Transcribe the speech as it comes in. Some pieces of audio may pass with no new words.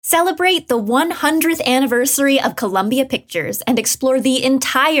Celebrate the 100th anniversary of Columbia Pictures and explore the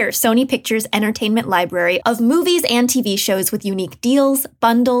entire Sony Pictures Entertainment library of movies and TV shows with unique deals,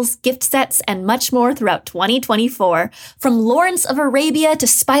 bundles, gift sets, and much more throughout 2024. From Lawrence of Arabia to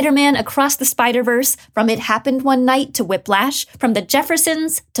Spider-Man Across the Spider-Verse, from It Happened One Night to Whiplash, from The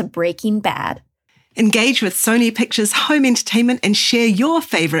Jeffersons to Breaking Bad. Engage with Sony Pictures Home Entertainment and share your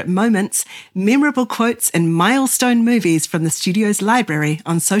favourite moments, memorable quotes and milestone movies from the studio's library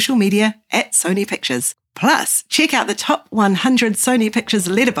on social media at Sony Pictures. Plus, check out the top 100 Sony Pictures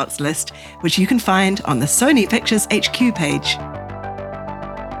Letterboxd list, which you can find on the Sony Pictures HQ page.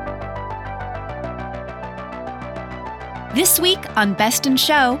 This week on Best in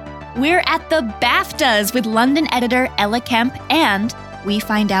Show, we're at the BAFTAs with London editor Ella Kemp, and we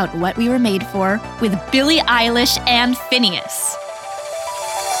find out what we were made for with Billie Eilish and Finneas.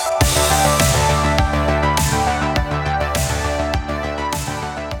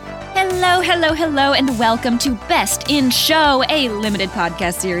 Hello, and welcome to Best in Show, a limited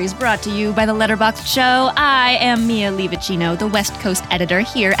podcast series brought to you by the Letterboxd Show. I am Mia Livicino, the West Coast editor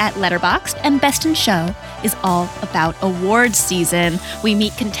here at Letterboxd, and Best in Show is all about awards season. We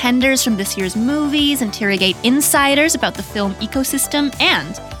meet contenders from this year's movies, interrogate insiders about the film ecosystem,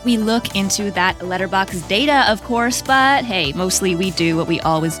 and we look into that Letterboxd data, of course, but hey, mostly we do what we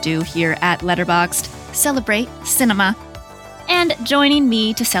always do here at Letterboxd, celebrate cinema. And joining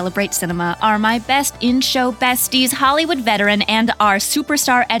me to celebrate cinema are my Best in Show besties, Hollywood veteran, and our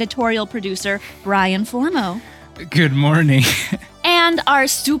superstar editorial producer, Brian Formo. Good morning. And our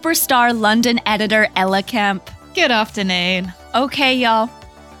superstar London editor, Ella Kemp. Good afternoon. Okay, y'all.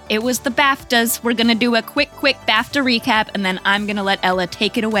 It was the BAFTAs. We're going to do a quick BAFTA recap, and then I'm going to let Ella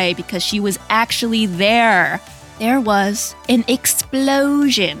take it away because she was actually there. There was an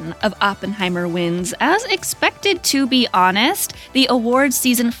explosion of Oppenheimer wins. As expected, to be honest, the awards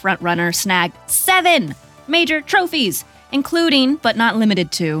season frontrunner snagged 7 major trophies, including, but not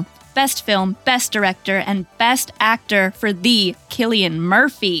limited to, Best Film, Best Director, and Best Actor for the Cillian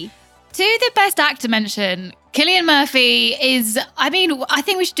Murphy. To the Best Actor mention, Cillian Murphy is, I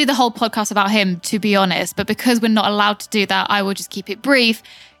think we should do the whole podcast about him, to be honest, but because we're not allowed to do that, I will just keep it brief.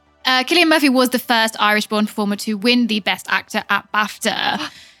 Cillian Murphy was the first Irish-born performer to win the Best Actor at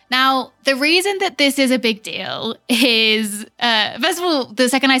BAFTA. Now, the reason that this is a big deal is, first of all, the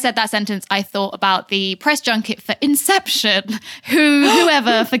second I said that sentence, I thought about the press junket for Inception.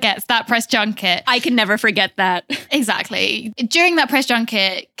 Whoever forgets that press junket. I can never forget that. Exactly. During that press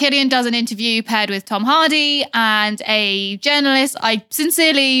junket, Cillian does an interview paired with Tom Hardy and a journalist. I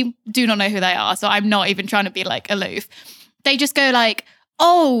sincerely do not know who they are, so I'm not even trying to be aloof. They just go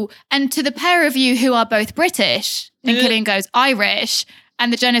oh, and to the pair of you who are both British, and Cillian goes, Irish,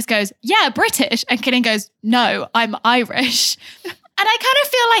 and the journalist goes, yeah, British, and Cillian goes, no, I'm Irish. And I kind of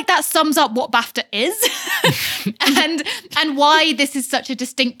feel like that sums up what BAFTA is and why this is such a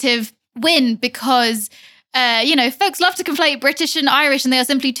distinctive win, because folks love to conflate British and Irish, and they are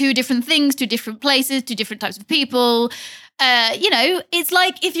simply two different things, two different places, two different types of people. It's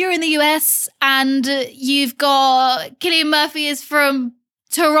like if you're in the US and you've got Cillian Murphy is from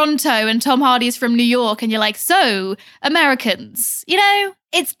Toronto and Tom Hardy is from New York, and you're like, so Americans,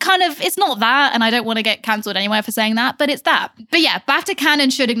 it's not that, and I don't want to get cancelled anywhere for saying that, but it's that. But yeah, BAFTA can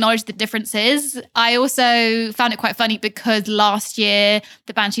and should acknowledge the differences. I also found it quite funny because last year,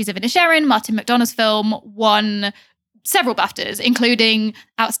 The Banshees of Inisherin, Martin McDonagh's film, won several BAFTAs, including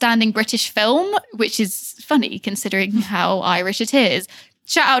Outstanding British Film, which is funny considering how Irish it is.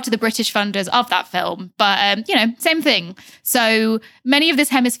 Shout out to the British funders of that film. But, same thing. So many of this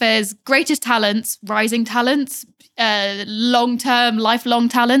hemisphere's greatest talents, rising talents, long-term, lifelong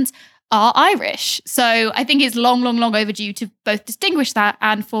talents are Irish. So I think it's long overdue to both distinguish that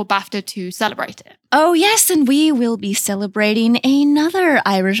and for BAFTA to celebrate it. Oh, yes, and we will be celebrating another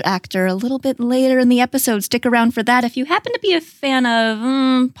Irish actor a little bit later in the episode. Stick around for that if you happen to be a fan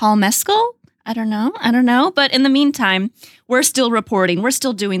of Paul Mescal. I don't know. But in the meantime, we're still reporting. We're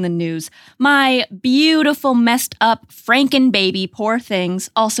still doing the news. My beautiful, messed up Frankenbaby, Poor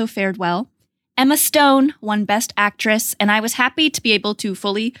Things, also fared well. Emma Stone won Best Actress, and I was happy to be able to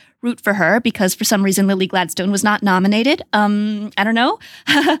fully root for her because for some reason Lily Gladstone was not nominated. I don't know.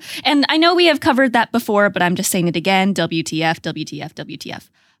 And I know we have covered that before, but I'm just saying it again. WTF.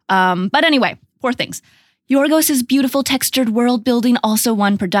 But anyway, Poor Things. Yorgos' beautiful textured world building also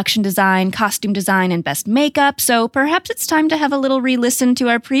won production design, costume design, and best makeup, so perhaps it's time to have a little re-listen to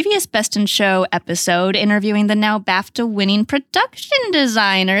our previous Best in Show episode interviewing the now BAFTA-winning production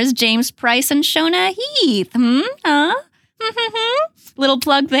designers, James Price and Shona Heath. Little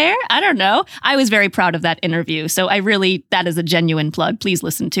plug there. I don't know. I was very proud of that interview. So that is a genuine plug. Please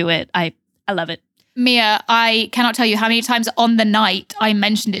listen to it. I love it. Mia, I cannot tell you how many times on the night I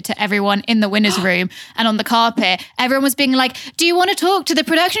mentioned it to everyone in the winner's room and on the carpet. Everyone was being like, do you want to talk to the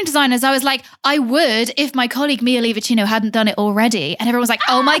production designers? I was like, I would if my colleague Mia Levercino hadn't done it already. And everyone was like,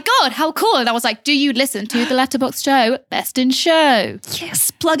 oh my God, how cool. And I was like, do you listen to the Letterboxd show, Best in Show?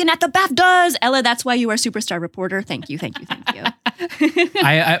 Yes, plugging at the BAFTAs. Ella, that's why you are superstar reporter. Thank you.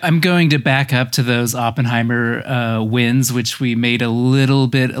 I'm going to back up to those Oppenheimer wins, which we made a little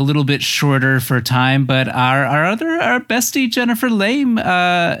bit shorter for time. But our bestie Jennifer Lame,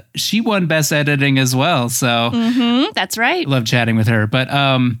 she won Best Editing as well. So that's right. Love chatting with her. But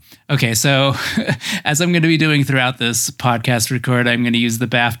okay, so as I'm going to be doing throughout this podcast record, I'm going to use the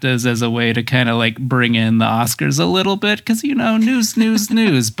BAFTAs as a way to kind of like bring in the Oscars a little bit because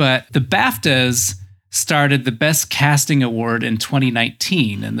news. But the BAFTAs started the Best Casting Award in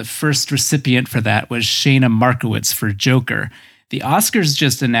 2019, and the first recipient for that was Shayna Markowitz for Joker. The Oscars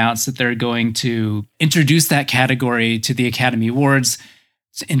just announced that they're going to introduce that category to the Academy Awards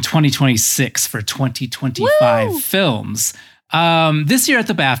in 2026 for 2025 films. This year at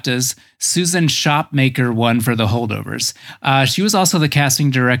the BAFTAs, Susan Shopmaker won for The Holdovers. She was also the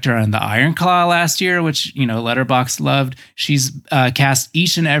casting director on The Iron Claw last year, which, Letterboxd loved. She's cast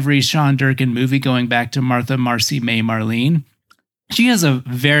each and every Sean Durkin movie going back to Martha, Marcy, May, Marlene. She has a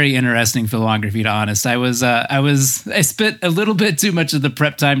very interesting filmography, to be honest. I spent a little bit too much of the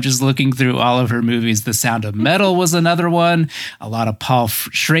prep time just looking through all of her movies. The Sound of Metal was another one. A lot of Paul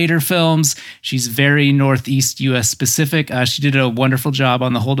Schrader films. She's very Northeast U.S. specific. She did a wonderful job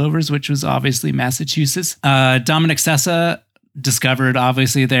on The Holdovers, which was obviously Massachusetts. Dominic Sessa, discovered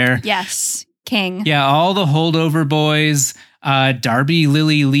obviously there. Yes, king. Yeah, all the Holdover boys. Darby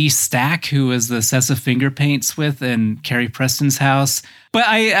Lily Lee Stack, who was the Sessa Finger Paints with in Carrie Preston's house. But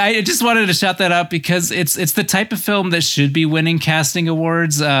I just wanted to shout that out because it's the type of film that should be winning casting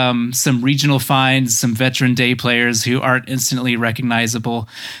awards. Some regional finds, some veteran day players who aren't instantly recognizable.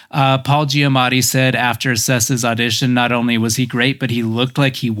 Paul Giamatti said after Sessa's audition, not only was he great, but he looked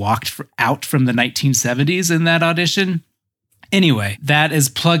like he walked out from the 1970s in that audition. Anyway, that is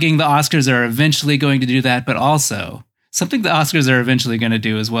plugging the Oscars are eventually going to do that, but also something the Oscars are eventually going to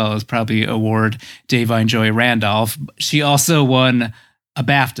do as well is probably award Davine Joy Randolph. She also won a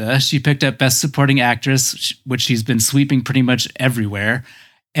BAFTA. She picked up Best Supporting Actress, which she's been sweeping pretty much everywhere.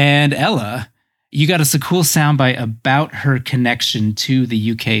 And Ella, you got us a cool soundbite about her connection to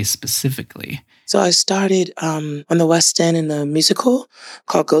the UK specifically. So I started on the West End in a musical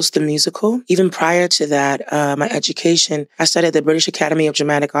called Ghost the Musical. Even prior to that, my education, I studied at the British Academy of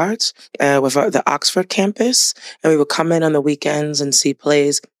Dramatic Arts with the Oxford campus. And we would come in on the weekends and see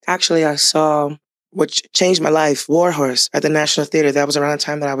plays. Actually, I saw, which changed my life, War Horse at the National Theater. That was around the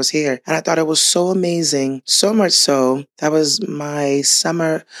time that I was here. And I thought it was so amazing, so much so, that was my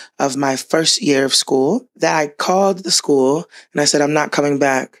summer of my first year of school, that I called the school and I said, I'm not coming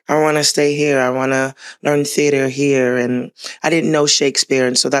back. I want to stay here. I want to learn theater here. And I didn't know Shakespeare.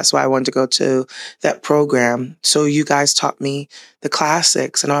 And so that's why I wanted to go to that program. So you guys taught me the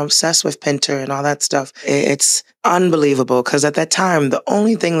classics, and I'm obsessed with Pinter and all that stuff. It's unbelievable because at that time, the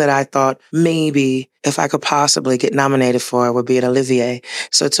only thing that I thought maybe if I could possibly get nominated for would be an Olivier.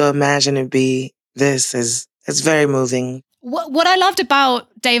 So to imagine it be this it's very moving. What I loved about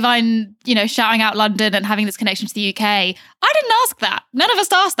Davine, shouting out London and having this connection to the UK, I didn't ask that. None of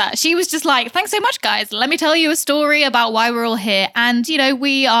us asked that. She was just like, thanks so much, guys. Let me tell you a story about why we're all here. And,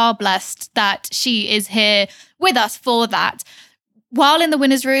 we are blessed that she is here with us for that. While in the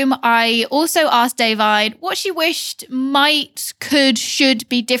winner's room, I also asked Davine what she wished might, could, should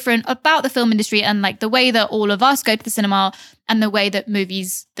be different about the film industry and like the way that all of us go to the cinema and the way that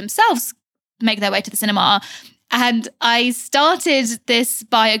movies themselves make their way to the cinema. And I started this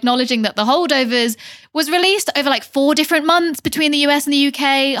by acknowledging that The Holdovers was released over like 4 different months between the US and the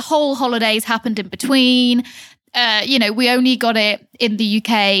UK. Whole holidays happened in between. We only got it in the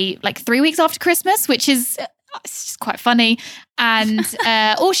UK like 3 weeks after Christmas, which is it's just quite funny. And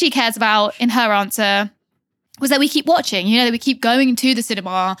all she cares about in her answer was that we keep watching, that we keep going to the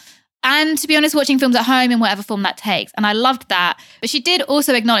cinema and, to be honest, watching films at home in whatever form that takes. And I loved that. But she did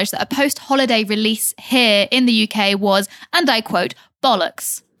also acknowledge that a post-holiday release here in the UK was, and I quote,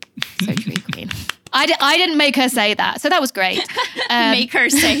 bollocks. So true, Queen. I didn't make her say that, so that was great. Make her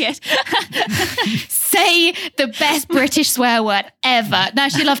say it. Say the best British swear word ever. No,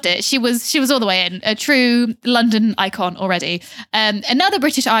 she loved it. She was all the way in. A true London icon already. Another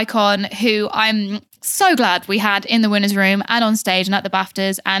British icon who I'm so glad we had in the winner's room and on stage and at the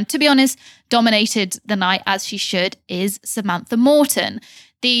BAFTAs. And to be honest, dominated the night as she should is Samantha Morton,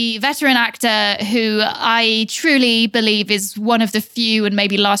 the veteran actor who I truly believe is one of the few and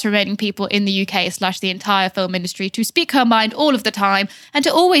maybe last remaining people in the UK / the entire film industry to speak her mind all of the time and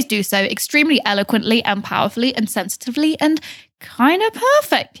to always do so extremely eloquently and powerfully and sensitively and kind of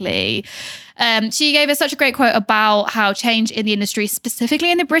perfectly. She gave us such a great quote about how change in the industry,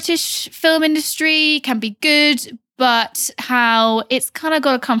 specifically in the British film industry, can be good, but how it's kind of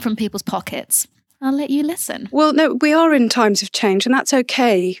got to come from people's pockets. I'll let you listen. Well, no, we are in times of change, and that's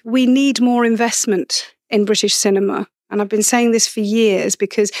okay. We need more investment in British cinema. And I've been saying this for years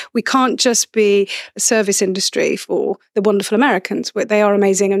because we can't just be a service industry for the wonderful Americans. They are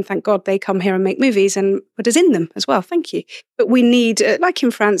amazing, and thank God they come here and make movies and put us in them as well. Thank you. But we need, like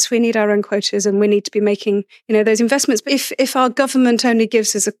in France, we need our own quotas, and we need to be making, those investments. But if our government only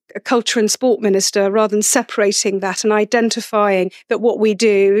gives us a culture and sport minister rather than separating that and identifying that what we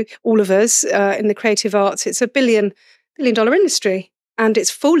do, all of us in the creative arts, it's $1 billion industry. And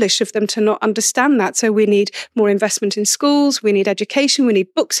it's foolish of them to not understand that. So we need more investment in schools. We need education. We need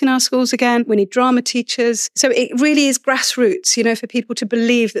books in our schools again. We need drama teachers. So it really is grassroots, for people to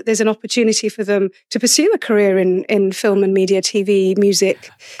believe that there's an opportunity for them to pursue a career in film and media, TV, music.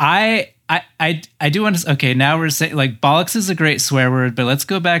 I do want to. Okay, now we're saying bollocks is a great swear word, but let's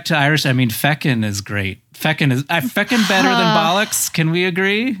go back to Irish. I mean, feckin' is great. Feckin' better than bollocks. Can we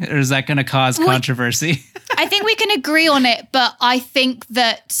agree, or is that going to cause controversy? I think we can agree on it, but I think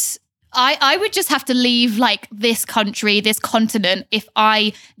that I would just have to leave this country, this continent, if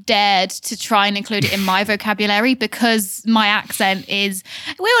I dared to try and include it in my vocabulary, because my accent is,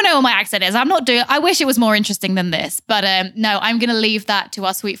 we all know what my accent is. I wish it was more interesting than this, but no, I'm going to leave that to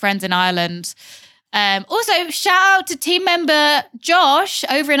our sweet friends in Ireland. Also, shout out to team member Josh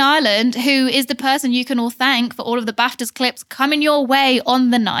over in Ireland, who is the person you can all thank for all of the BAFTAs clips coming your way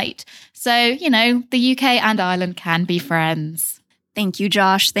on the night. So, the UK and Ireland can be friends. Thank you,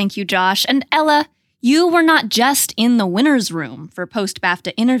 Josh. Thank you, Josh. And Ella, you were not just in the winner's room for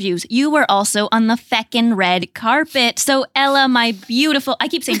post-BAFTA interviews. You were also on the feckin' red carpet. So Ella, my beautiful, I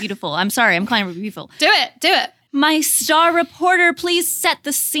keep saying beautiful. I'm sorry. I'm calling her beautiful. Do it. My star reporter, please set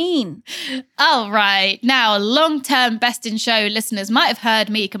the scene. All right. Now, long-term Best in Show listeners might have heard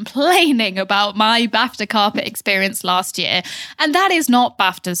me complaining about my BAFTA carpet experience last year. And that is not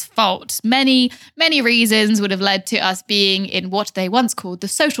BAFTA's fault. Many, many reasons would have led to us being in what they once called the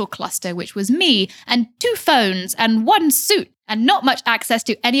social cluster, which was me and 2 phones and 1 suit and not much access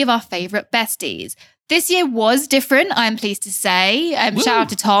to any of our favourite besties. This year was different, I'm pleased to say. Shout out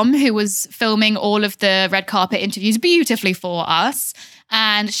to Tom, who was filming all of the red carpet interviews beautifully for us.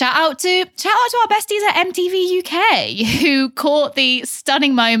 And shout out to our besties at MTV UK, who caught the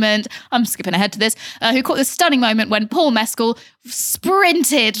stunning moment, I'm skipping ahead to this, who caught the stunning moment when Paul Mescal ran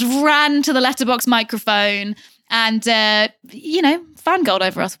to the letterbox microphone and, fangirled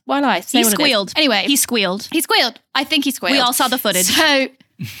over us while I say he squealed. Anyway. He squealed. I think he squealed. We all saw the footage. So...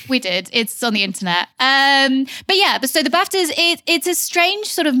 We did. It's on the internet. But so the BAFTAs, it's a strange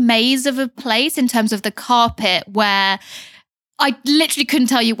sort of maze of a place in terms of the carpet where I literally couldn't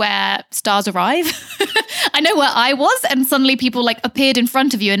tell you where stars arrive. I know where I was, and suddenly people appeared in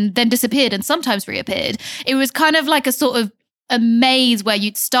front of you and then disappeared and sometimes reappeared. It was kind of like a sort of a maze where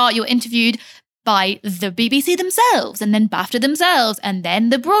you'd start, you're interviewed by the BBC themselves, and then BAFTA themselves, and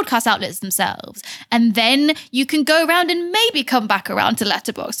then the broadcast outlets themselves. And then you can go around and maybe come back around to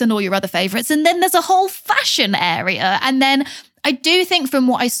Letterboxd and all your other favourites. And then there's a whole fashion area. And then I do think from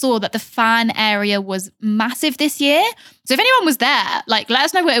what I saw that the fan area was massive this year. So if anyone was there, let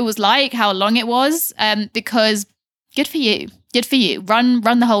us know what it was like, how long it was, because good for you. Good for you. Run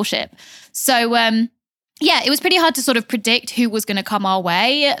the whole ship. So, it was pretty hard to sort of predict who was going to come our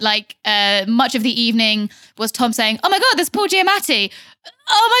way. Much of the evening was Tom saying, "Oh my God, there's Paul Giamatti.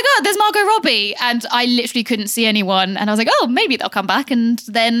 Oh my God, there's Margot Robbie." And I literally couldn't see anyone. And I was like, oh, maybe they'll come back. And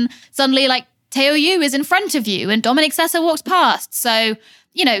then suddenly Teo Yu is in front of you and Dominic Sessa walks past. So,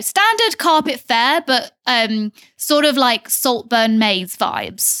 standard carpet fare, but sort of Saltburn Maze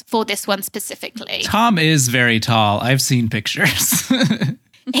vibes for this one specifically. Tom is very tall. I've seen pictures.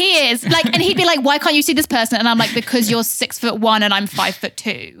 He is and he'd be like, "Why can't you see this person?" And I'm like, "Because you're 6'1" and I'm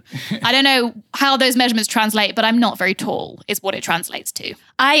 5'2". I don't know how those measurements translate, but I'm not very tall is what it translates to.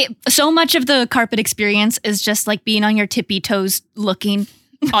 So much of the carpet experience is just being on your tippy toes looking.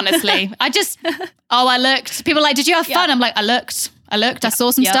 Honestly, I looked. People are like, "Did you have fun?" I'm like, I looked. I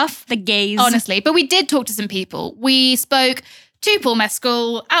saw some stuff. The gaze. Honestly, but we did talk to some people. We spoke to Paul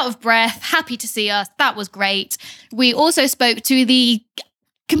Mescal, out of breath, happy to see us. That was great. We also spoke to the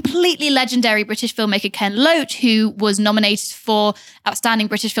completely legendary British filmmaker Ken Loach, who was nominated for Outstanding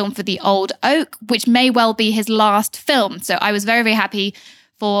British Film for The Old Oak, which may well be his last film. So I was very, very happy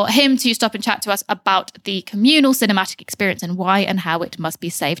for him to stop and chat to us about the communal cinematic experience and why and how it must be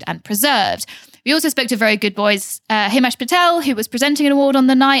saved and preserved. We also spoke to Very Good Boys Himesh Patel, who was presenting an award on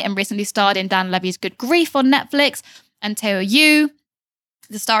the night and recently starred in Dan Levy's Good Grief on Netflix, and Teo Yu,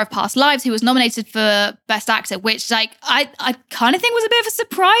 the star of Past Lives, who was nominated for Best Actor, which I kind of think was a bit of a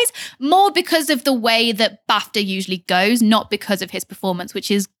surprise, more because of the way that BAFTA usually goes, not because of his performance, which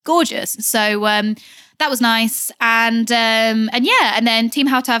is gorgeous. So that was nice. And then Team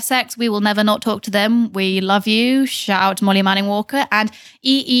How to Have Sex, we will never not talk to them. We love you. Shout out to Molly Manning Walker and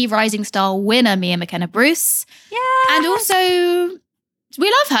EE Rising Star winner Mia McKenna Bruce. Yeah. And also, we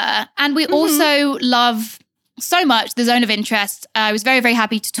love her. And we also love so much the Zone of Interest. I was very, very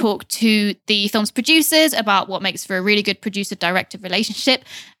happy to talk to the film's producers about what makes for a really good producer-director relationship.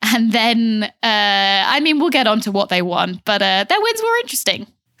 And then, we'll get on to what they won, but their wins were interesting.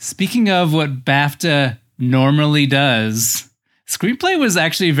 Speaking of what BAFTA normally does, screenplay was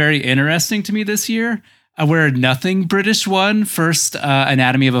actually very interesting to me this year, where nothing British won. First,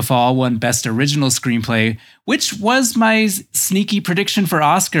 Anatomy of a Fall won Best Original Screenplay, which was my sneaky prediction for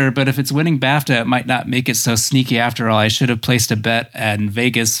Oscar, but if it's winning BAFTA, it might not make it so sneaky after all. I should have placed a bet in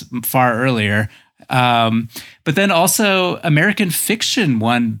Vegas far earlier. But then also American Fiction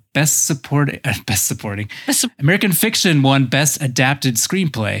won American Fiction won Best Adapted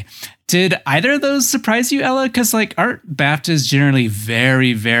Screenplay. Did either of those surprise you, Ella? Because aren't BAFTAs generally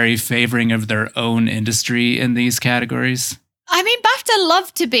very, very favoring of their own industry in these categories? BAFTA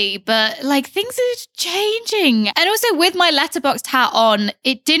love to be, but things are changing. And also with my Letterboxd hat on,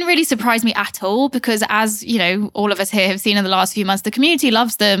 it didn't really surprise me at all because as, all of us here have seen in the last few months, the community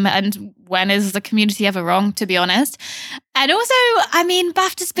loves them. And when is the community ever wrong, to be honest? And also,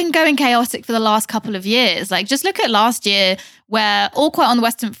 BAFTA's been going chaotic for the last couple of years. Just look at last year where All Quiet on the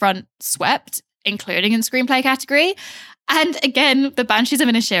Western Front swept, including in screenplay category. And again, The Banshees of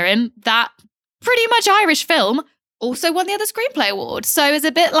Inisherin, that pretty much Irish film, also won the other screenplay award. So it's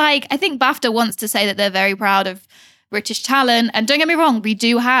a bit I think BAFTA wants to say that they're very proud of British talent. And don't get me wrong, we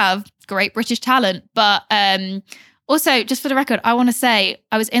do have great British talent. But also, just for the record, I want to say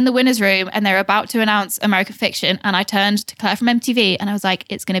I was in the winner's room and they're about to announce American Fiction. And I turned to Claire from MTV and I was like,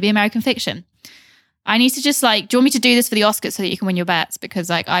 it's going to be American Fiction. I need to just do you want me to do this for the Oscars so that you can win your bets?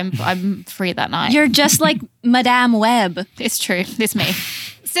 Because I'm free that night. You're just like Madame Web. It's true. It's me.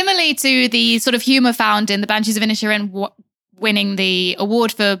 Similarly to the sort of humour found in The Banshees of Inisherin winning the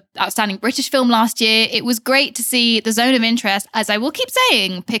award for Outstanding British Film last year, it was great to see The Zone of Interest, as I will keep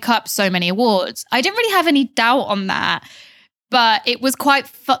saying, pick up so many awards. I didn't really have any doubt on that, but it was quite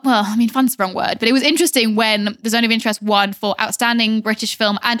fun's the wrong word, but it was interesting when The Zone of Interest won for Outstanding British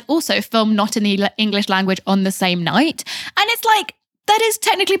Film and also film not in the English language on the same night. And it's that is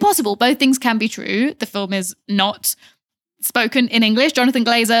technically possible. Both things can be true. The film is not spoken in English. Jonathan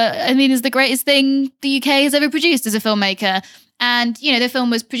Glazer, is the greatest thing the UK has ever produced as a filmmaker. And, the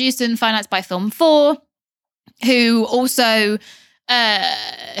film was produced and financed by Film 4, who also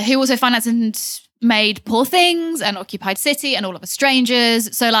financed and made Poor Things and Occupied City and All of Us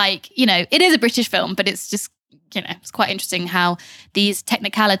Strangers. So it is a British film, but it's just, it's quite interesting how these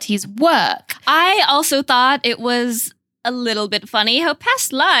technicalities work. I also thought it was a little bit funny how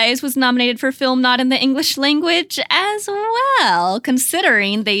Past Lives was nominated for film not in the English language as well,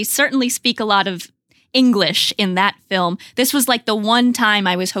 considering they certainly speak a lot of English in that film. This was the one time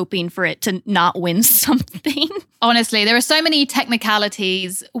I was hoping for it to not win something. Honestly, there are so many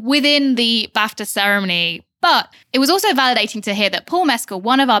technicalities within the BAFTA ceremony, but it was also validating to hear that Paul Mescal,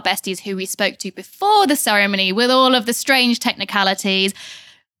 one of our besties who we spoke to before the ceremony with all of the strange technicalities,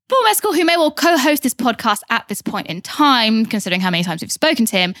 Paul Mescal, who may well co-host this podcast at this point in time, considering how many times we've spoken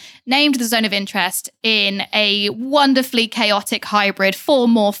to him, named The Zone of Interest in a wonderfully chaotic hybrid 4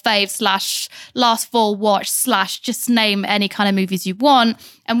 more faves / last 4 watch / just name any kind of movies you want.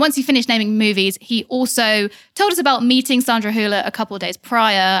 And once he finished naming movies, he also told us about meeting Sandra Hüller a couple of days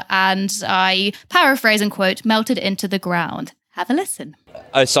prior, and I paraphrase and quote, melted into the ground. Have a listen.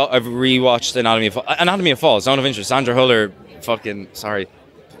 I've rewatched Anatomy of Fall, Zone of Interest, Sandra Hüller,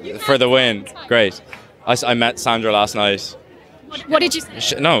 for the win. Great. I met Sandra last night. What did you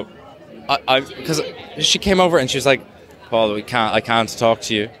say? No. Because she came over and she was like, Paul, I can't talk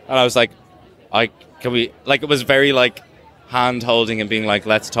to you. And I was like, can we, it was very hand holding and being like,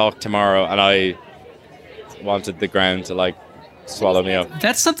 let's talk tomorrow. And I wanted the ground to swallowed me up.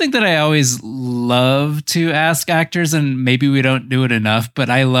 That's something that I always love to ask actors, and maybe we don't do it enough, but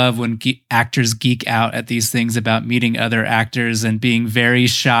I love when actors geek out at these things about meeting other actors and being very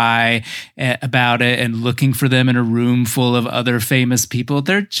shy about it and looking for them in a room full of other famous people.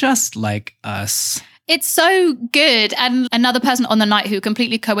 They're just like us. It's so good. And another person on the night who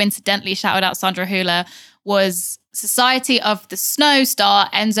completely coincidentally shouted out Sandra Hüller was Society of the Snow star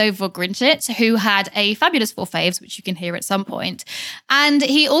Enzo Vogrinchit, who had a fabulous Four Faves, which you can hear at some point. And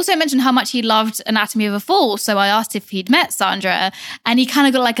he also mentioned how much he loved Anatomy of a Fall. So I asked if he'd met Sandra, and he kind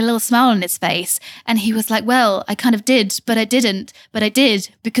of got like a little smile on his face. And he was like, well, I kind of did, but I didn't. But I did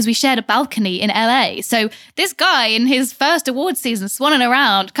because we shared a balcony in LA. So this guy in his first award season, swanning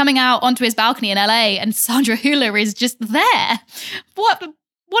around, coming out onto his balcony in LA, and Sandra Hüller is just there. What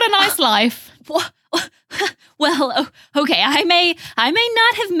a nice life. Well, okay, I may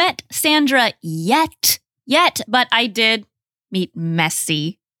not have met Sandra yet, but I did meet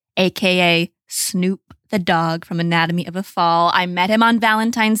Messi, aka Snoop the dog from Anatomy of a Fall. I met him on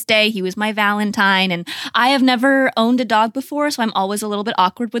Valentine's Day. He was my Valentine, and I have never owned a dog before, so I'm always a little bit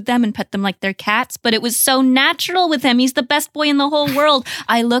awkward with them and pet them like they're cats, but it was so natural with him. He's the best boy in the whole world.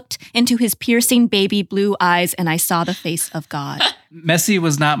 I looked into his piercing baby blue eyes, and I saw the face of God. Messi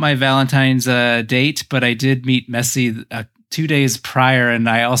was not my Valentine's date, but I did meet Messi 2 days prior, and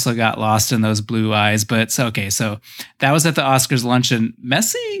I also got lost in those blue eyes. But so that was at the Oscars luncheon.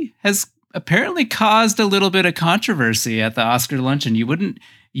 Messi has apparently caused a little bit of controversy at the Oscar luncheon. You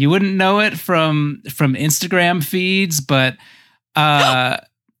wouldn't know it from Instagram feeds, but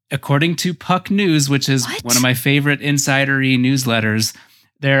according to Puck News, which is one of my favorite insidery newsletters,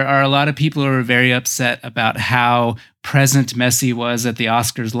 there are a lot of people who are very upset about how present Messi was at the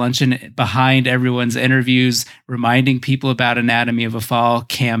Oscars luncheon, behind everyone's interviews, reminding people about Anatomy of a Fall,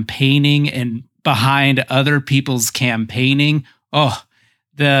 campaigning, and behind other people's campaigning. Oh,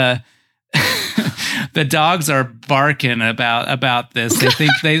 the dogs are barking about this. They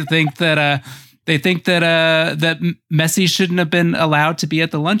think that Messi shouldn't have been allowed to be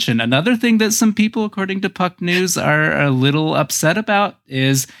at the luncheon. Another thing that some people, according to Puck News, are a little upset about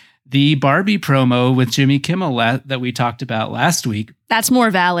is the Barbie promo with Jimmy Kimmel that we talked about last week. That's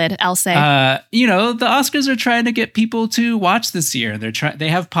more valid, I'll say. The Oscars are trying to get people to watch this year. They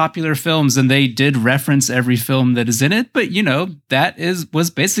have popular films, and they did reference every film that is in it. But that was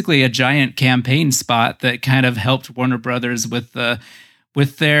basically a giant campaign spot that kind of helped Warner Brothers with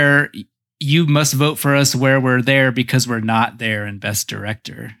their "You must vote for us where we're there because we're not there" in Best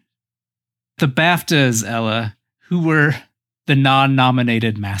Director. The BAFTAs, Ella, who were the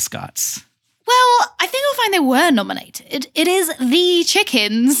non-nominated mascots? Well, I think you'll find they were nominated. It is the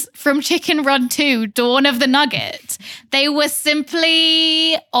chickens from Chicken Run 2, Dawn of the Nugget. They were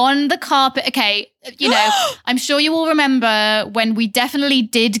simply on the carpet. Okay, I'm sure you all remember when we definitely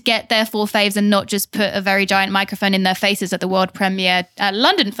did get their Four Faves and not just put a very giant microphone in their faces at the world premiere at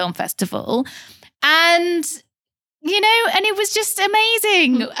London Film Festival. And, and it was just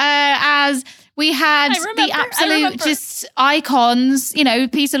amazing as we had the absolute just icons,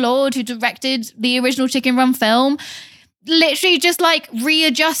 Peter Lord, who directed the original Chicken Run film, literally just like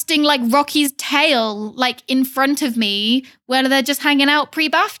readjusting like Rocky's tail, like in front of me, where they're just hanging out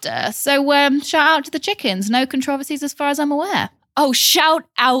pre-BAFTA. So shout out to the chickens. No controversies as far as I'm aware. Oh, shout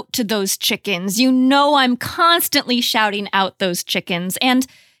out to those chickens. I'm constantly shouting out those chickens. And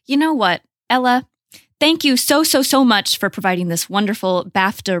you know what, Ella? Thank you so much for providing this wonderful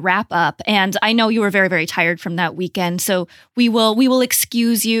BAFTA wrap up. And I know you were very, very tired from that weekend, so we will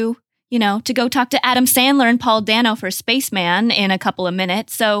excuse you, to go talk to Adam Sandler and Paul Dano for Spaceman in a couple of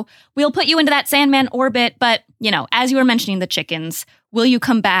minutes. So we'll put you into that Sandman orbit. But, as you were mentioning the chickens, will you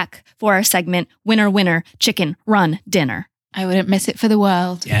come back for our segment, Winner, Winner, Chicken Run Dinner? I wouldn't miss it for the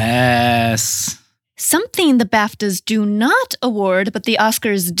world. Yes. Something the BAFTAs do not award, but the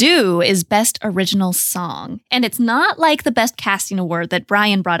Oscars do, is Best Original Song. And it's not like the Best Casting Award that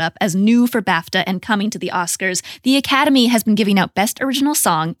Brian brought up as new for BAFTA and coming to the Oscars. The Academy has been giving out Best Original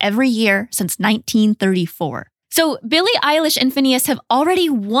Song every year since 1934. So Billie Eilish and Finneas have already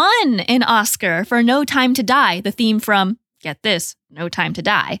won an Oscar for No Time to Die, the theme from, get this, No Time to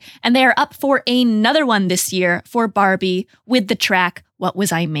Die. And they are up for another one this year for Barbie with the track What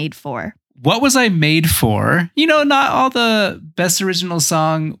Was I Made For? What Was I Made For? Not all the Best Original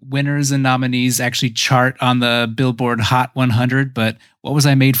Song winners and nominees actually chart on the Billboard Hot 100, but What Was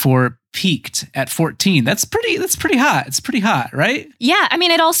I Made For peaked at 14. That's pretty hot. It's pretty hot, right? Yeah,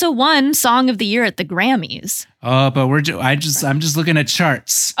 it also won Song of the Year at the Grammys. Oh, but I'm just looking at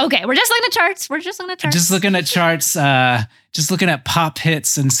charts. Okay, we're just looking at charts. Just looking at charts, just looking at pop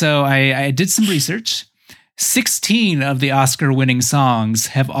hits. And so I did some research. 16 of the Oscar-winning songs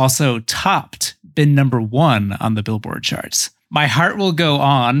have also been number 1 on the Billboard charts. My Heart Will Go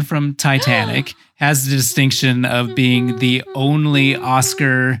On from Titanic has the distinction of being the only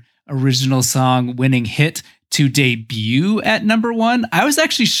Oscar original song winning hit to debut at number 1. I was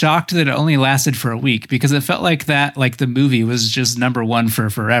actually shocked that it only lasted for a week because it felt like the movie was just number 1 for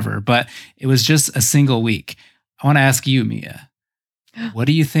forever, but it was just a single week. I want to ask you, Mia, what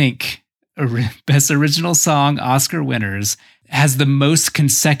do you think Best Original Song Oscar winners has the most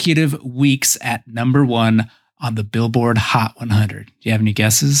consecutive weeks at number 1 on the Billboard Hot 100? Do you have any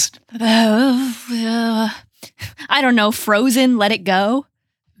guesses? I don't know. Frozen, Let It Go.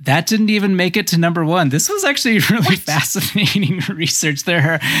 That didn't even make it to number 1. This was actually really fascinating research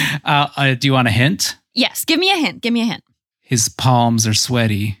there. Do you want a hint? Yes, give me a hint. His palms are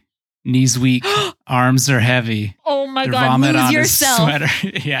sweaty, knees weak, arms are heavy. Oh my Their God, vomit lose on yourself. his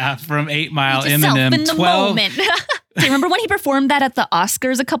sweater. Yeah, from 8 Mile, Lose yourself Eminem, in the 12. moment. Do you remember when he performed that at the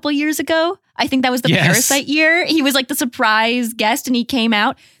Oscars a couple years ago? I think that was the Yes. Parasite year. He was like the surprise guest and he came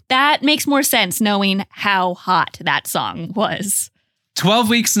out. That makes more sense knowing how hot that song was. 12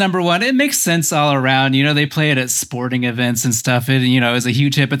 weeks number 1. It makes sense all around. You know, they play it at sporting events and stuff. It, you know, is a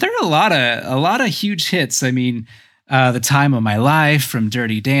huge hit, but there are a lot of huge hits. I mean, The Time of My Life from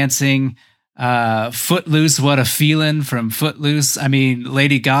Dirty Dancing, Footloose, What a Feeling from Footloose. I mean,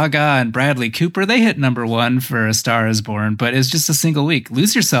 Lady Gaga and Bradley Cooper, they hit number 1 for A Star Is Born, but it's just a single week.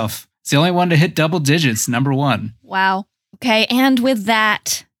 Lose Yourself. It's the only one to hit double digits, number 1. Wow. Okay, and with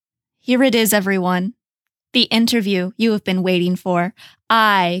that, here it is, everyone. The interview you have been waiting for.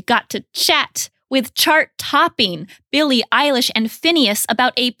 I got to chat with chart-topping Billie Eilish and Finneas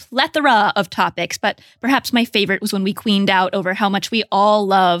about a plethora of topics, but perhaps my favorite was when we queened out over how much we all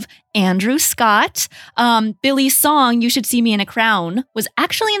love Andrew Scott. Billie's song, You Should See Me in a Crown, was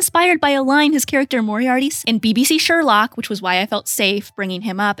actually inspired by a line his character Moriarty in BBC Sherlock, which was why I felt safe bringing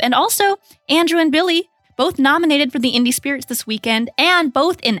him up. And also, Andrew and Billie, both nominated for the Indie Spirits this weekend, and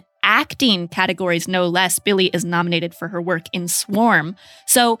both in acting categories, no less. Billie is nominated for her work in Swarm.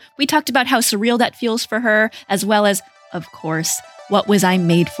 So we talked about how surreal that feels for her, as well as, of course, What Was I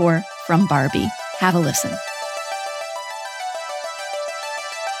Made For from Barbie. Have a listen.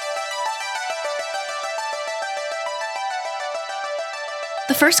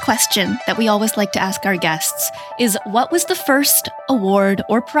 The first question that we always like to ask our guests is, what was the first award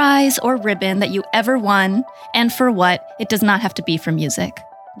or prize or ribbon that you ever won, and for what? It does not have to be for music.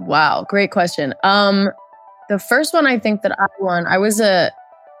 Wow, great question. The first one I think that I won, I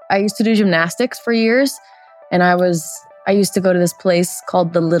used to do gymnastics for years, and I used to go to this place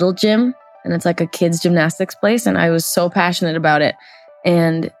called the Little Gym, and it's like a kids gymnastics place, and I was so passionate about it.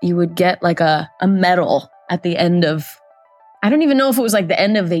 And you would get like a medal at the end of, I don't even know if it was like the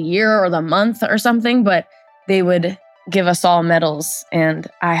end of the year or the month or something, but they would give us all medals, and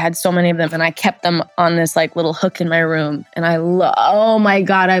I had so many of them, and I kept them on this like little hook in my room, and oh my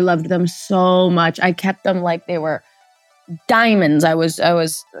God, I loved them so much. I kept them like they were diamonds. I was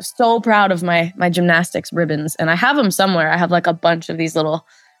so proud of my gymnastics ribbons, and I have them somewhere. I have like a bunch of these little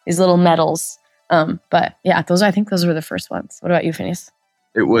medals. But yeah, I think those were the first ones. What about you, Finneas?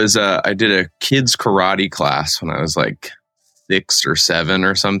 It was I did a kids karate class when I was like 6 or 7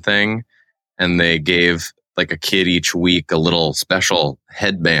 or something, and they gave like a kid each week a little special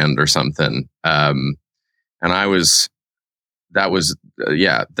headband or something. And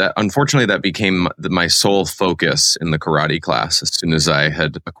unfortunately that became my sole focus in the karate class. As soon as I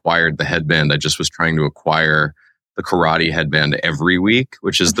had acquired the headband, I just was trying to acquire the karate headband every week,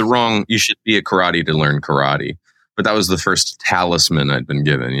 which is you should be a karate to learn karate. But that was the first talisman I'd been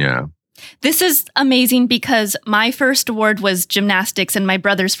given. Yeah. This is amazing because my first award was gymnastics and my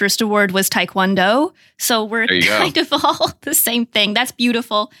brother's first award was taekwondo. So we're kind of all the same thing. That's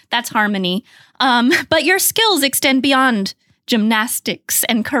beautiful. That's harmony. But your skills extend beyond gymnastics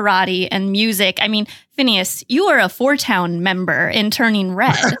and karate and music. I mean, Finneas, you are a Four Town member in Turning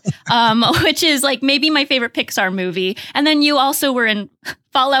Red, which is like maybe my favorite Pixar movie. And then you also were in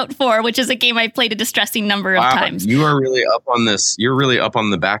Fallout 4, which is a game I played a distressing number of times. You are really up on this. You're really up on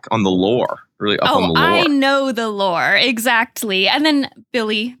the lore. Really up on the lore. I know the lore. Exactly. And then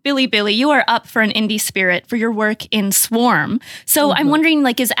Billie, you are up for an Indie Spirit for your work in Swarm. So I'm wondering,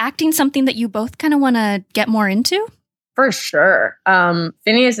 like, is acting something that you both kind of want to get more into? For sure.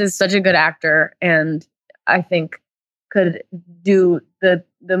 Finneas is such a good actor, and I think could do the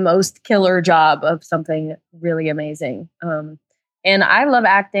most killer job of something really amazing. And I love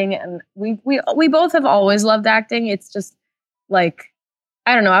acting, and we both have always loved acting. It's just like,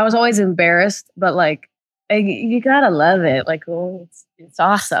 I don't know, I was always embarrassed, but like you gotta love it. Like, It's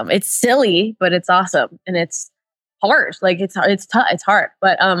awesome. It's silly, but it's awesome, and it's hard. Like it's hard.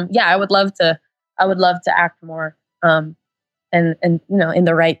 But yeah, I would love to act more. And in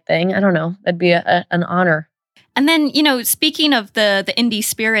the right thing. I don't know. That'd be an honor. And then, speaking of the indie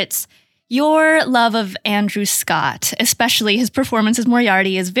spirits, your love of Andrew Scott, especially his performance as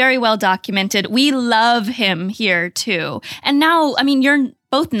Moriarty, is very well documented. We love him here too. And now, you're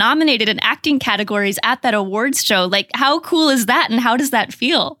both nominated in acting categories at that awards show. Like, how cool is that? And how does that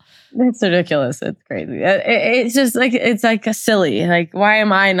feel? It's ridiculous. It's crazy. It's just like, it's like a silly, like, why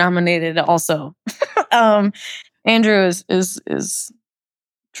am I nominated also? Andrew is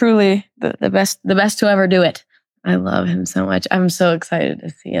truly the best to ever do it. I love him so much. I'm so excited to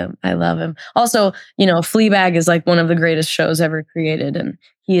see him. I love him. Also, Fleabag is like one of the greatest shows ever created, and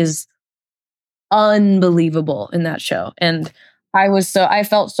he is unbelievable in that show. And I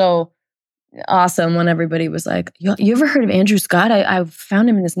felt so awesome when everybody was like, you ever heard of Andrew Scott? I found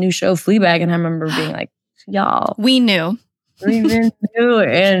him in this new show, Fleabag, and I remember being like, y'all. We knew. We even knew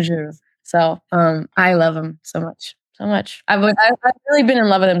Andrew. So I love him so much. So much. I've really been in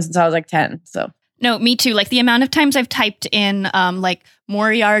love with him since I was like 10. So no, me too. Like the amount of times I've typed in like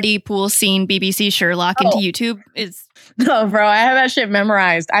Moriarty pool scene BBC Sherlock into YouTube is no, bro. I have that shit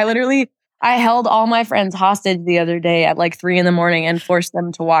memorized. I held all my friends hostage the other day at like 3 a.m. and forced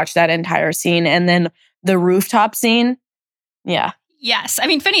them to watch that entire scene, and then the rooftop scene. Yeah. Yes.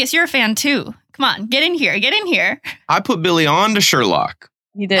 Finneas, you're a fan too. Come on, get in here. Get in here. I put Billie on to Sherlock.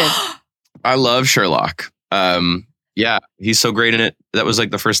 You did. I love Sherlock. Yeah, he's so great in it. That was like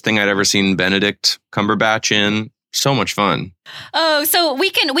the first thing I'd ever seen Benedict Cumberbatch in. So much fun. Oh, so we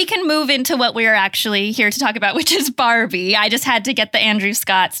can move into what we're actually here to talk about, which is Barbie. I just had to get the Andrew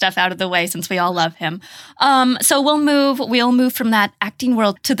Scott stuff out of the way since we all love him. So we'll move from that acting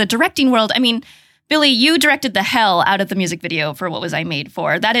world to the directing world. Billie, you directed the hell out of the music video for What Was I Made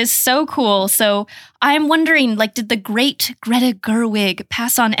For? That is so cool. So I'm wondering, did the great Greta Gerwig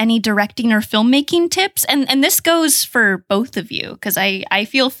pass on any directing or filmmaking tips? And this goes for both of you, because I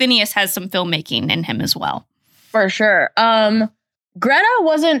feel Finneas has some filmmaking in him as well. For sure. Greta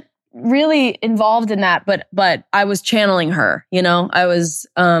wasn't really involved in that, but I was channeling her, I was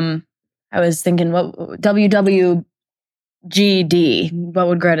thinking, what WWGD, what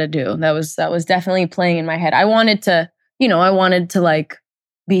would Greta do? That was definitely playing in my head. I wanted to like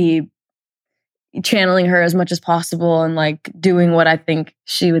be channeling her as much as possible and like doing what I think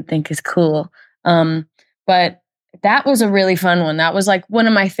she would think is cool. But that was a really fun one. That was like one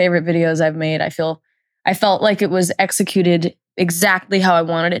of my favorite videos I've made. I felt like it was executed exactly how I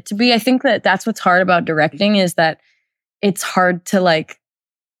wanted it to be. I think that's what's hard about directing, is that it's hard to like,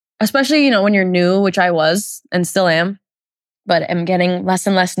 especially, when you're new, which I was and still am, but I'm getting less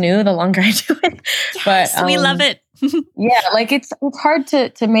and less new the longer I do it. Yes, but we love it. Yeah, like it's hard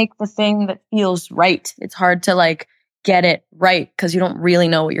to make the thing that feels right. It's hard to like get it right because you don't really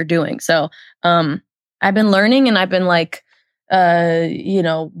know what you're doing. So I've been learning, and I've been like,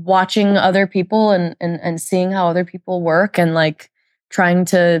 watching other people and seeing how other people work, and like trying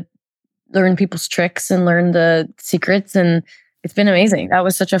to learn people's tricks and learn the secrets. And it's been amazing. That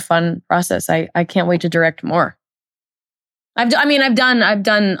was such a fun process. I can't wait to direct more. I've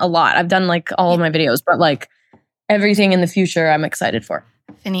done a lot. I've done like all of my videos, but like everything in the future, I'm excited for.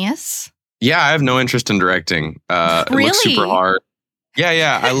 Phineas? Yeah, I have no interest in directing. It looks super hard.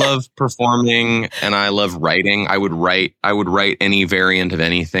 Yeah. I love performing and I love writing. I would write any variant of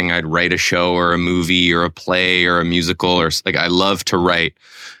anything. I'd write a show or a movie or a play or a musical, or like, I love to write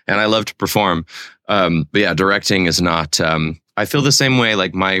and I love to perform. But yeah, directing is not, I feel the same way.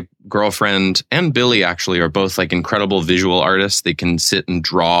 Like my girlfriend and Billie actually are both like incredible visual artists. They can sit and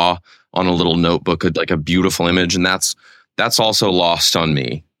draw on a little notebook, like a beautiful image. And that's also lost on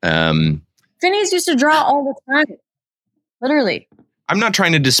me. Finneas used to draw all the time. Literally. I'm not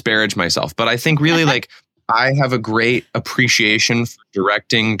trying to disparage myself, but I think really like I have a great appreciation for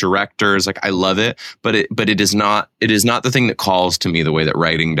directors. Like I love it, but it is not the thing that calls to me the way that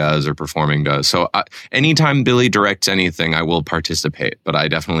writing does or performing does. So anytime Billie directs anything, I will participate, but I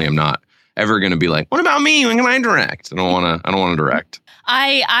definitely am not ever going to be like, what about me? When can I direct? I don't want to direct.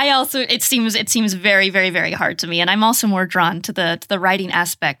 I also, it seems very, very, very hard to me. And I'm also more drawn to the writing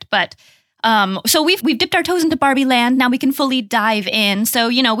aspect, but so we've dipped our toes into Barbie land. Now we can fully dive in. So,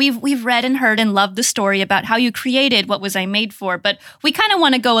 we've read and heard and loved the story about how you created What Was I Made For, but we kind of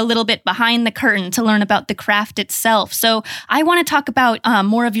want to go a little bit behind the curtain to learn about the craft itself. So I want to talk about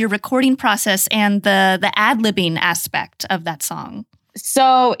more of your recording process and the ad-libbing aspect of that song.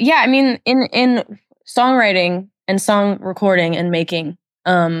 So, yeah, I mean, in songwriting and song recording and making,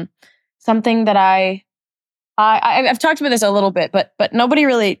 something that I I've talked about this a little bit, but nobody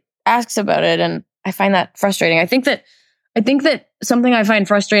really asks about it, and I find that frustrating. I think that something I find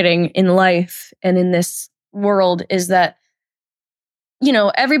frustrating in life and in this world is that, you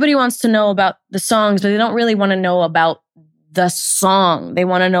know, everybody wants to know about the songs, but they don't really want to know about the song. They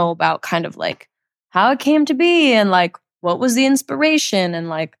want to know about kind of like how it came to be and like what was the inspiration and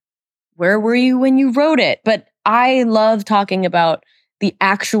like where were you when you wrote it. But I love talking about the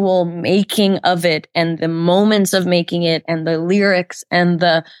actual making of it and the moments of making it and the lyrics and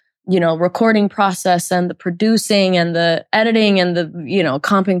the, you know, recording process and the producing and the editing and the, you know,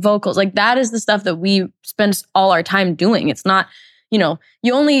 comping vocals. Like that is the stuff that we spend all our time doing. It's not, you know,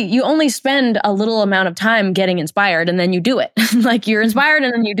 you only spend a little amount of time getting inspired and then you do it. Like you're inspired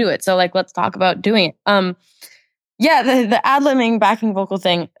and then you do it. So like, let's talk about doing it. Yeah, the ad-libbing backing vocal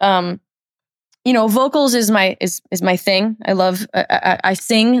thing. You know, vocals is my thing. I love, I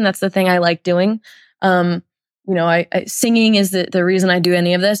sing, and that's the thing I like doing. You know, I singing is the reason I do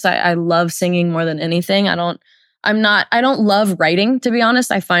any of this. I love singing more than anything. I don't love writing, to be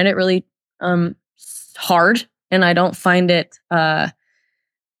honest. I find it really hard, and I don't find it, I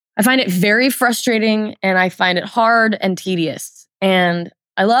find it very frustrating, and I find it hard and tedious. And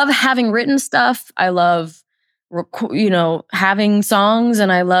I love having written stuff. I love, you know, having songs,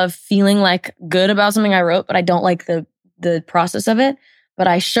 and I love feeling like good about something I wrote, but I don't like the process of it. But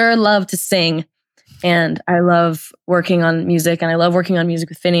I sure love to sing, and I love working on music, and I love working on music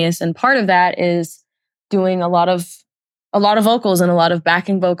with Finneas. And part of that is doing a lot of vocals and a lot of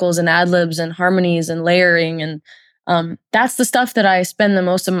backing vocals and ad libs and harmonies and layering, and that's the stuff that I spend the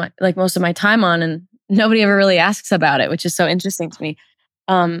most of my time on, and nobody ever really asks about it, which is so interesting to me.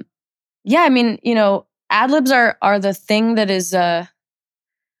 Yeah, I mean, you know, ad-libs are the thing that is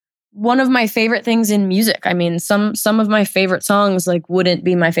one of my favorite things in music. I mean, some of my favorite songs like wouldn't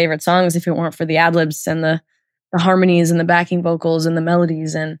be my favorite songs if it weren't for the ad-libs and the harmonies and the backing vocals and the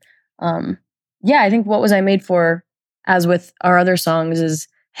melodies. And yeah, I think What Was I Made For, as with our other songs, is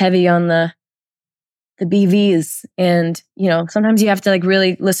heavy on the BVs. And, you know, sometimes you have to like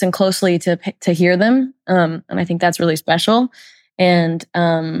really listen closely to hear them. And I think that's really special. And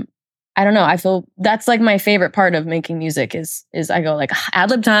I don't know. I feel that's like my favorite part of making music is I go like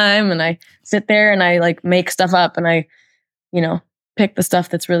ad-lib time, and I sit there and I like make stuff up, and I, you know, pick the stuff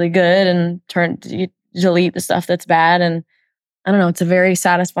that's really good and delete the stuff that's bad. And I don't know, it's a very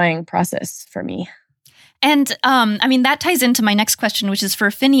satisfying process for me. And I mean, that ties into my next question, which is for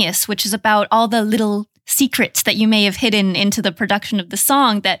Finneas, which is about all the little secrets that you may have hidden into the production of the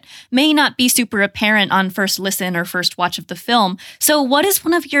song that may not be super apparent on first listen or first watch of the film. So what is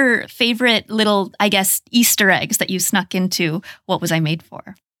one of your favorite little, I guess, Easter eggs that you snuck into What Was I Made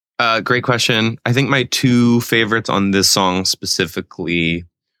For? Great question. I think my two favorites on this song specifically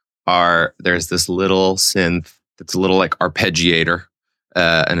are, there's this little synth that's a little like arpeggiator.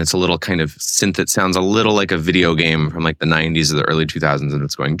 And it's a little kind of synth that sounds a little like a video game from like the 90s or the early 2000s. And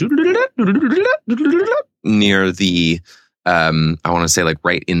it's going near the, I want to say like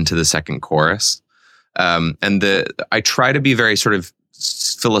right into the second chorus. And I try to be very sort of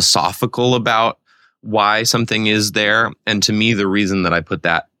philosophical about why something is there. And to me, the reason that I put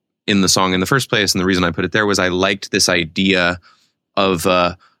that in the song in the first place, and the reason I put it there, was I liked this idea of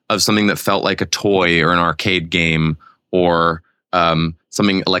something that felt like a toy or an arcade game or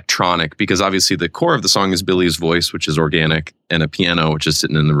something electronic, because obviously the core of the song is Billie's voice, which is organic, and a piano, which is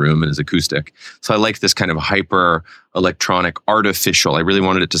sitting in the room and is acoustic. So I like this kind of hyper electronic, artificial. I really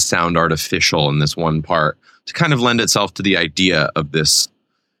wanted it to sound artificial in this one part to kind of lend itself to the idea of this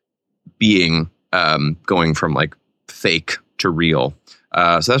being going from like fake to real.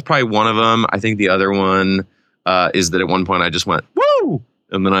 So that's probably one of them. I think the other one is that at one point I just went, woo!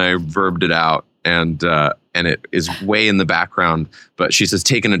 And then I verbed it out. And it is way in the background, but she says,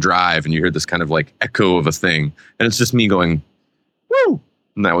 taking a drive, and you hear this kind of like echo of a thing. And it's just me going, woo!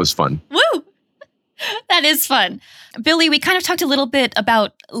 And that was fun. Woo! That is fun. Billie, we kind of talked a little bit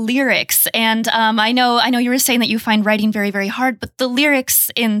about lyrics, and I know you were saying that you find writing very, very hard, but the lyrics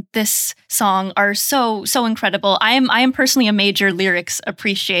in this song are so incredible. I am personally a major lyrics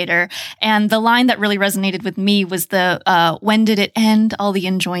appreciator, and the line that really resonated with me was the "When did it end? All the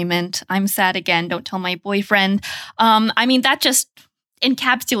enjoyment. I'm sad again. Don't tell my boyfriend." I mean, that just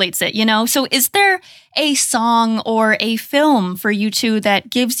encapsulates it, you know? So is there a song or a film for you two that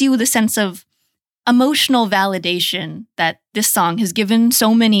gives you the sense of emotional validation that this song has given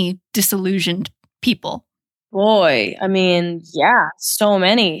so many disillusioned people? Boy, I mean, yeah, so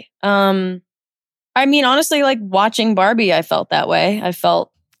many. I mean, honestly, like watching Barbie, I felt that way. I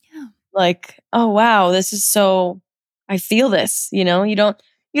felt like, oh wow, this is so, I feel this, you know, you don't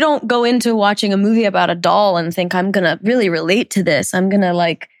you don't go into watching a movie about a doll and think, I'm going to really relate to this. I'm going to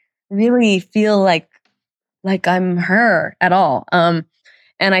like really feel like I'm her at all. And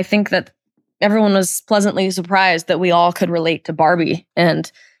I think that everyone was pleasantly surprised that we all could relate to Barbie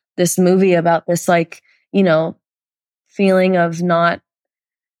and this movie about this, like, you know, feeling of not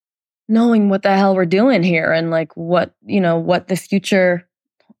knowing what the hell we're doing here and like what, you know, what the future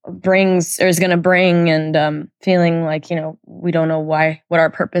brings or is going to bring, and feeling like, you know, we don't know what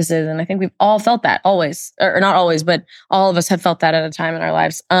our purpose is. And I think we've all felt that always, or not always, but all of us have felt that at a time in our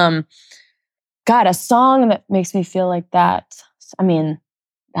lives. God, a song that makes me feel like that. I mean,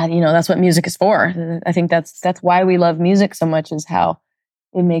 you know, that's what music is for. I think that's why we love music so much, is how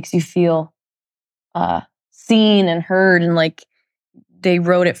it makes you feel seen and heard, and like they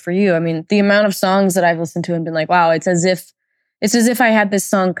wrote it for you. I mean, the amount of songs that I've listened to and been like, wow, it's as if I had this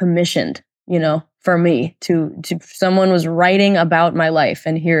song commissioned, you know, for me to someone was writing about my life,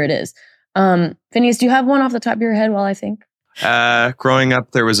 and here it is. Finneas, do you have one off the top of your head while I think? Growing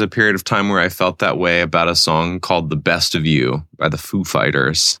up, there was a period of time where I felt that way about a song called The Best of You by the Foo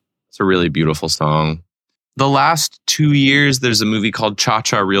Fighters. It's a really beautiful song. The last 2 years, there's a movie called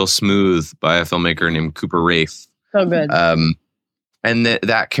Cha-Cha Real Smooth by a filmmaker named Cooper Raiff. So good. And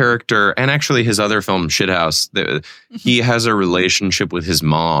that character, and actually his other film, Shithouse, he has a relationship with his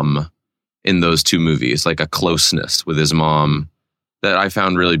mom in those two movies, like a closeness with his mom that I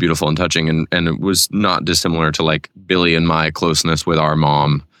found really beautiful and touching, and it was not dissimilar to like Billie and my closeness with our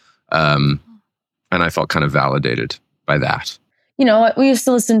mom. And I felt kind of validated by that. You know, we used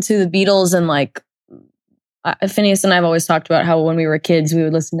to listen to the Beatles, and like Finneas and I have always talked about how when we were kids, we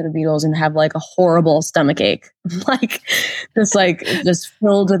would listen to the Beatles and have like a horrible stomach ache, like just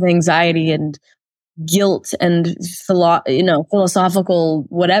filled with anxiety and guilt and philosophical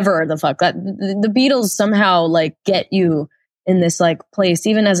whatever the fuck. That the Beatles somehow like get you in this like place,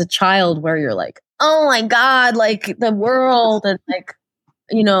 even as a child, where you're like, oh my God, like the world and like,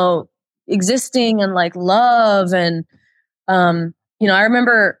 you know, existing and like love. And, you know, I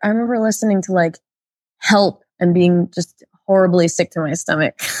remember listening to like Help and being just horribly sick to my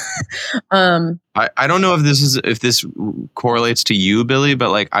stomach. I don't know if this correlates to you, Billie,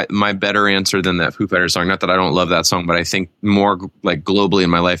 but like my better answer than that Foo Fighters song, not that I don't love that song, but I think more like globally in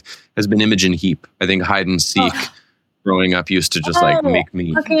my life has been Imogen Heap. I think Hide and Seek growing up used to just like make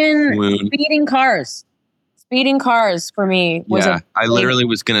me swoon. Speeding cars for me was I literally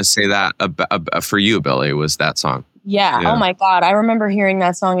was going to say that for you, Billie, was that song. Yeah. Oh my God. I remember hearing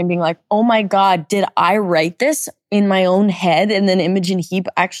that song and being like, oh my God, did I write this in my own head? And then Imogen Heap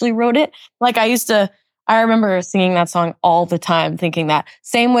actually wrote it. Like I remember singing that song all the time, thinking that.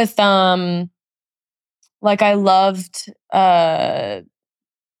 Same with, like I loved,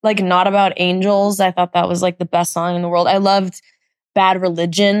 like Not About Angels. I thought that was like the best song in the world. I loved Bad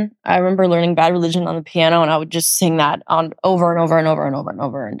Religion. I remember learning Bad Religion on the piano, and I would just sing that on over and over and over and over and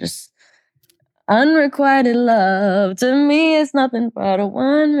over, and just unrequited love to me is nothing but a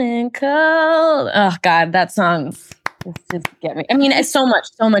one-man call. Oh God, that song just get me. I mean, it's so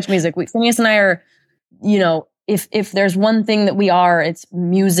much music. Finneas and I are, you know, if there's one thing that we are, it's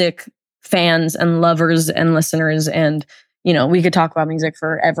music fans and lovers and listeners, and you know, we could talk about music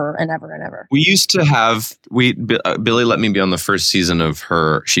forever and ever and ever. We used to have, Billie let me be on the first season of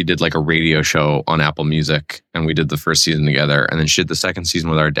she did like a radio show on Apple Music, and we did the first season together, and then she did the second season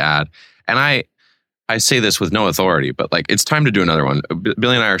with our dad. And I say this with no authority, but like, it's time to do another one.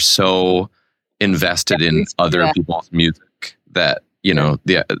 Billie and I are so invested in other people's music that, you know,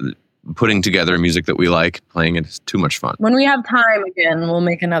 putting together music that we like, playing it is too much fun. When we have time again, we'll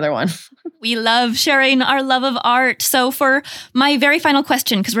make another one. We love sharing our love of art. So for my very final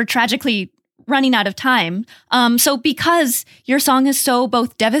question, because we're tragically running out of time. So because your song is so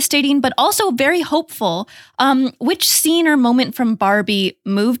both devastating, but also very hopeful, which scene or moment from Barbie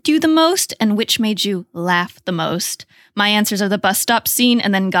moved you the most, and which made you laugh the most? My answers are the bus stop scene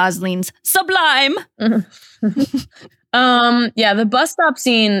and then Gosling's Sublime. Yeah, the bus stop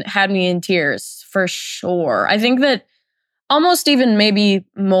scene had me in tears for sure. I think that almost even maybe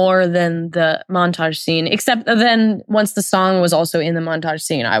more than the montage scene, except then once the song was also in the montage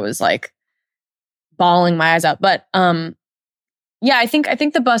scene, I was like bawling my eyes out. But yeah, I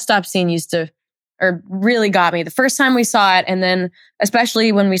think the bus stop scene really got me the first time we saw it, and then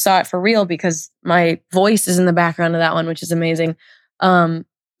especially when we saw it for real, because my voice is in the background of that one, which is amazing. Yeah,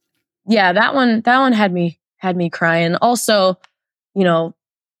 that one had me crying. Also, you know,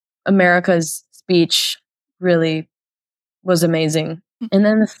 America's speech really was amazing. And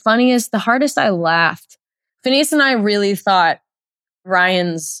then the hardest I laughed. Finneas and I really thought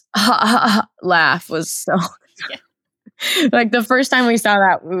Ryan's laugh was so Like the first time we saw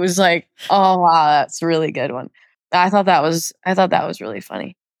that, it was like, oh wow, that's a really good one. I thought that was really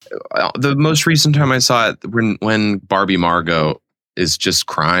funny. The most recent time I saw it, when Barbie Margot is just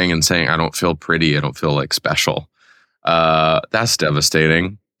crying and saying, "I don't feel pretty. I don't feel like special." That's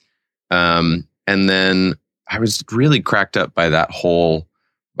devastating. And then I was really cracked up by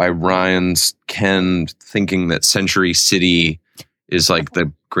by Ryan's Ken thinking that Century City is like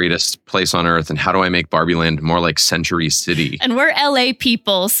the greatest place on earth, and how do I make Barbie Land more like Century City? And we're LA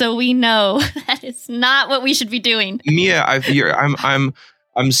people, so we know that it's not what we should be doing. Mia, are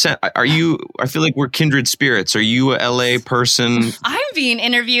you? I feel like we're kindred spirits. Are you a LA person? I'm being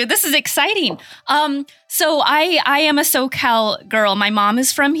interviewed. This is exciting. So I am a SoCal girl. My mom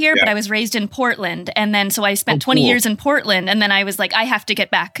is from here, but I was raised in Portland. And then so I spent 20 years in Portland. And then I was like, I have to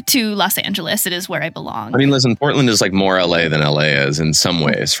get back to Los Angeles. It is where I belong. I mean, listen, Portland is like more LA than LA is in some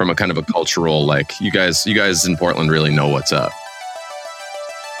ways, from a kind of a cultural, like you guys in Portland really know what's up.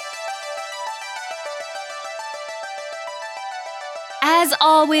 As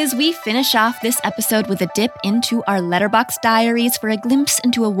always, we finish off this episode with a dip into our Letterboxd diaries for a glimpse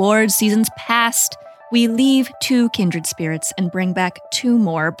into awards seasons past. We leave 2 kindred spirits and bring back 2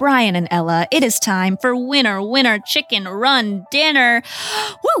 more. Brian and Ella, it is time for Winner Chicken Run Dinner.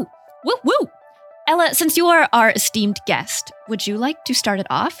 Woo! Woo! Woo! Ella, since you are our esteemed guest, would you like to start it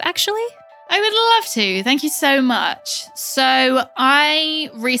off, actually? I would love to. Thank you so much. So I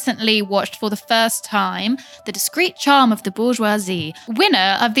recently watched for the first time The Discreet Charm of the Bourgeoisie,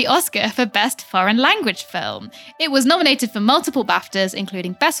 winner of the Oscar for Best Foreign Language Film. It was nominated for multiple BAFTAs,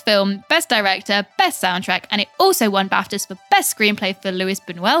 including Best Film, Best Director, Best Soundtrack, and it also won BAFTAs for Best Screenplay for Louis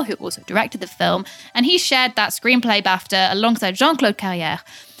Buñuel, who also directed the film, and he shared that screenplay BAFTA alongside Jean-Claude Carrière.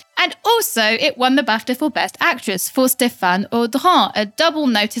 And also, it won the BAFTA for Best Actress for Stéphane Audran, a double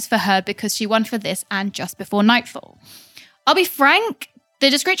notice for her because she won for this and Just Before Nightfall. I'll be frank,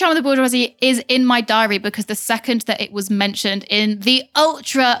 The Discreet Charm of the Bourgeoisie is in my diary because the second that it was mentioned in the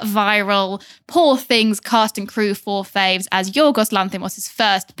ultra-viral Poor Things cast and crew 4 faves as Yorgos Lanthimos'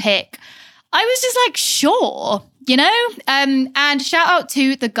 first pick, I was just like, sure, you know? And shout out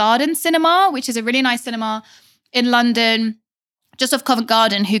to The Garden Cinema, which is a really nice cinema in London, just off Covent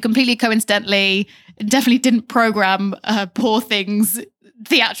Garden, who completely coincidentally definitely didn't program Poor Things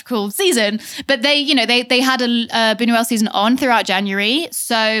theatrical season, but they had a Buñuel season on throughout January.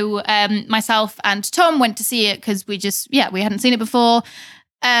 So myself and Tom went to see it because we hadn't seen it before.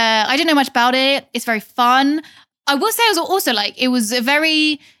 I didn't know much about it. It's very fun. I will say it was a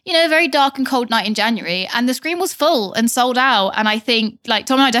very dark and cold night in January, and the screen was full and sold out. And I think like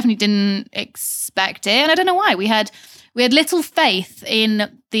Tom and I definitely didn't expect it, and I don't know why. We had little faith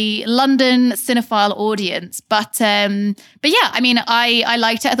in the London cinephile audience, but yeah, I mean, I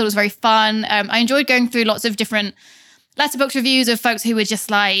liked it. I thought it was very fun. I enjoyed going through lots of different Letterboxd reviews of folks who were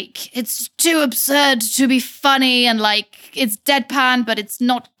just like, it's too absurd to be funny, and like it's deadpan, but it's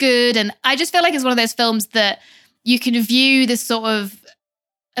not good. And I just feel like it's one of those films that you can view this sort of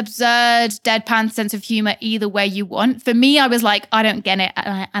absurd, deadpan sense of humor either way you want. For me, I was like, I don't get it,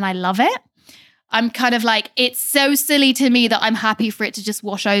 and I love it. I'm kind of like, it's so silly to me that I'm happy for it to just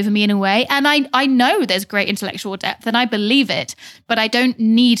wash over me in a way. And I know there's great intellectual depth and I believe it, but I don't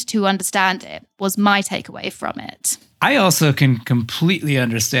need to understand it, was my takeaway from it. I also can completely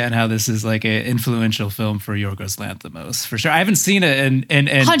understand how this is like an influential film for Yorgos Lanthimos, for sure. I haven't seen it in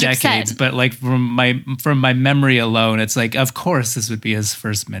decades, but like from my memory alone, it's like, of course, this would be his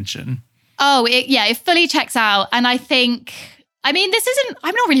first mention. Oh, it fully checks out. And I think... I mean,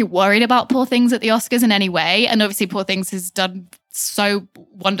 I'm not really worried about Poor Things at the Oscars in any way. And obviously Poor Things has done so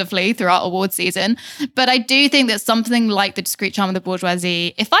wonderfully throughout award season. But I do think that something like The Discreet Charm of the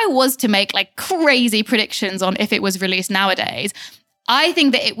Bourgeoisie, if I was to make like crazy predictions on if it was released nowadays, I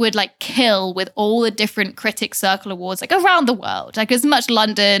think that it would like kill with all the different Critics Circle awards like around the world, like as much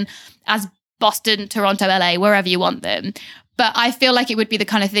London as Boston, Toronto, LA, wherever you want them. But I feel like it would be the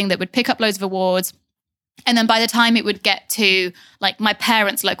kind of thing that would pick up loads of awards. And then by the time it would get to like my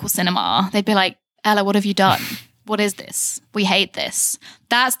parents' local cinema, they'd be like, Ella, what have you done? What is this? We hate this.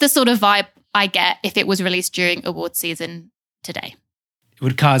 That's the sort of vibe I get if it was released during award season today. It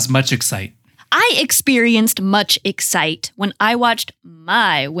would cause much excite. I experienced much excite when I watched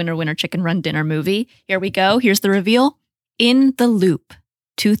my Winner Chicken Run Dinner movie. Here we go. Here's the reveal. In the Loop,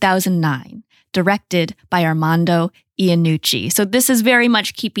 2009, directed by Armando Iannucci. So this is very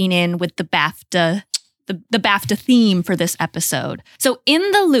much keeping in with the BAFTA theme for this episode. So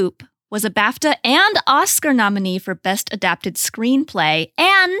In the Loop was a BAFTA and Oscar nominee for Best Adapted Screenplay,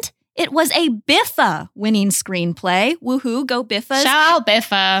 and It was a BAFTA winning screenplay. Woohoo, go BAFTAs. Shout out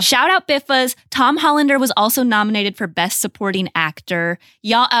BAFTA. Shout out BAFTAs. Tom Hollander was also nominated for Best Supporting Actor.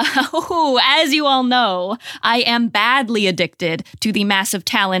 As you all know, I am badly addicted to the massive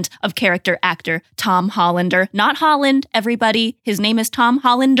talent of character actor Tom Hollander. Not Holland, everybody. His name is Tom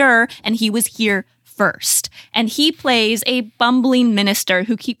Hollander, and he was here first. And he plays a bumbling minister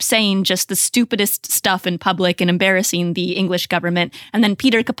who keeps saying just the stupidest stuff in public and embarrassing the English government. And then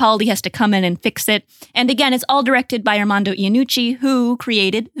Peter Capaldi has to come in and fix it. And again, it's all directed by Armando Iannucci, who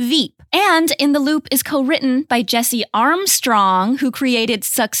created Veep. And In the Loop is co-written by Jesse Armstrong, who created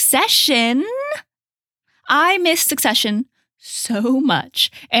Succession. I miss Succession so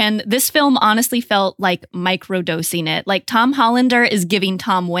much. And this film honestly felt like microdosing it. Like Tom Hollander is giving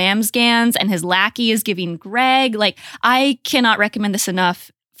Tom Wamsgans and his lackey is giving Greg. Like, I cannot recommend this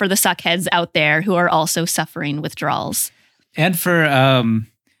enough for the suckheads out there who are also suffering withdrawals. And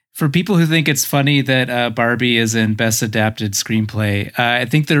for people who think it's funny that Barbie is in Best Adapted Screenplay, I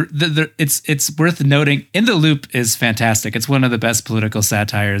think it's worth noting In the Loop is fantastic. It's one of the best political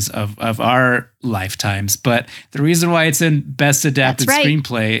satires of our lifetimes. But the reason why it's in Best Adapted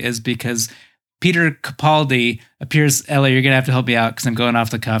Screenplay is because Peter Capaldi appears. Ella, you're going to have to help me out because I'm going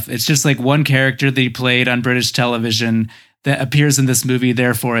off the cuff. It's just like one character that he played on British television that appears in this movie,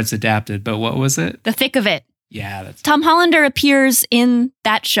 therefore it's adapted. But what was it? The thick of it. Yeah, that's Tom Hollander appears in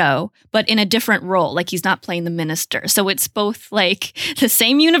that show, but in a different role. Like, he's not playing the minister. So it's both like the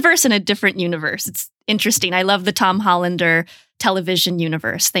same universe and a different universe. It's interesting. I love the Tom Hollander television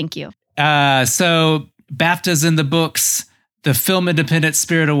universe. Thank you. So BAFTAs in the books. The Film Independent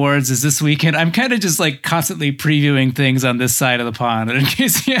Spirit Awards is this weekend. I'm kind of just like constantly previewing things on this side of the pond, in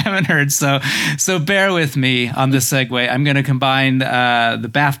case you haven't heard. So bear with me on this segue. I'm going to combine the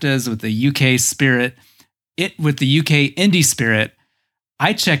BAFTAs with the UK spirit. With the UK indie spirit.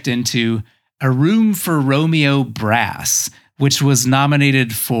 I checked into A Room for Romeo Brass, which was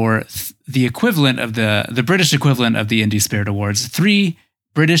nominated for the equivalent of the British equivalent of the Indie Spirit Awards, 3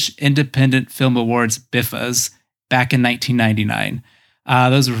 British Independent Film Awards, BAFTAs, back in 1999.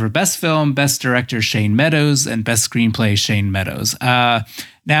 Those were for Best Film, Best Director Shane Meadows, and Best Screenplay Shane Meadows.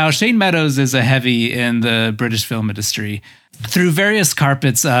 Now, Shane Meadows is a heavy in the British film industry. Through various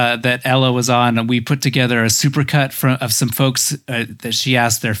carpets that Ella was on, we put together a supercut of some folks that she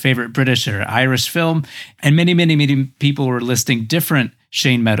asked their favorite British or Irish film, and many, many, many people were listing different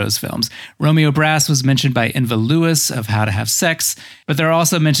Shane Meadows films. Romeo Brass was mentioned by Inva Lewis of How to Have Sex, but there are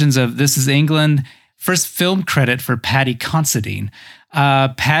also mentions of This Is England. First film credit for Paddy Considine.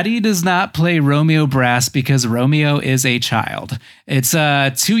 Paddy does not play Romeo Brass because Romeo is a child. It's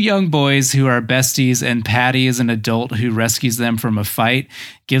 2 young boys who are besties, and Paddy is an adult who rescues them from a fight,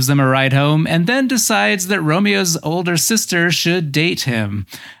 gives them a ride home, and then decides that Romeo's older sister should date him.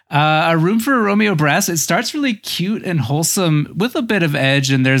 A Room for Romeo Brass, it starts really cute and wholesome with a bit of edge,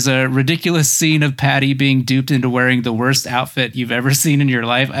 and there's a ridiculous scene of Paddy being duped into wearing the worst outfit you've ever seen in your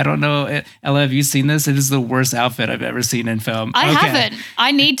life. I don't know, Ella, have you seen this? It is the worst outfit I've ever seen in film. I haven't.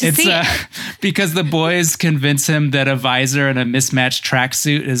 I need to see it. Because the boys convince him that a visor and a mismatched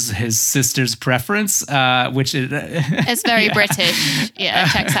tracksuit is his sister's preference, which is... it's very British. Yeah,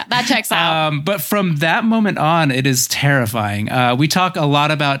 that checks out. But from that moment on, it is terrifying. We talk a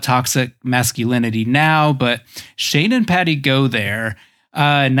lot about toxic masculinity now, but Shane and Paddy go there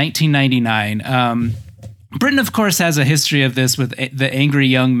in 1999. Britain, of course, has a history of this with the angry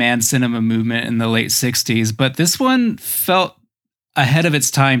young man cinema movement in the late 60s, but this one felt ahead of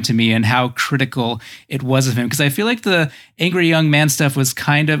its time to me and how critical it was of him. Because I feel like the angry young man stuff was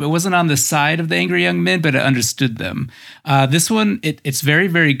it wasn't on the side of the angry young men, but it understood them. This one, it's very,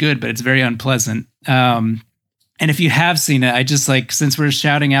 very good, but it's very unpleasant. And if you have seen it, I just since we're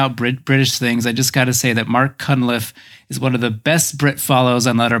shouting out British things, I just got to say that Mark Cunliffe is one of the best Brit follows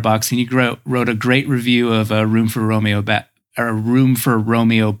on Letterboxd, and he wrote a great review of A Room for Romeo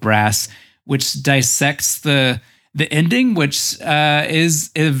Brass, which dissects the ending, which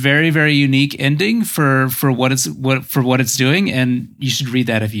is a very, very unique ending for what it's doing, and you should read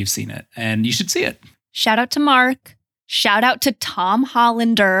that if you've seen it, and you should see it. Shout out to Mark. Shout out to Tom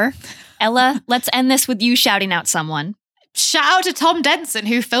Hollander. Ella, let's end this with you shouting out someone. Shout out to Tom Denson,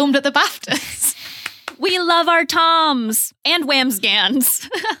 who filmed at the BAFTAs. We love our Toms and Wamsgans.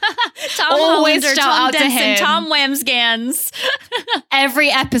 Tom Always Hollander, shout Tom out to Denson, him. Tom Wamsgans. Every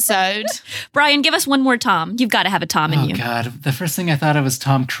episode. Brian, give us one more Tom. You've got to have a Tom in you. Oh, God. The first thing I thought of was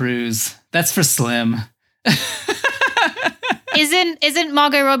Tom Cruise. That's for Slim. Isn't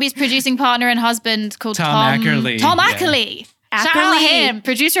Margot Robbie's producing partner and husband called Tom Ackerley? Tom Ackerley. Yeah. Shout out him,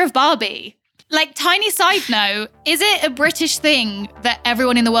 producer of Barbie. Like, tiny side note, is it a British thing that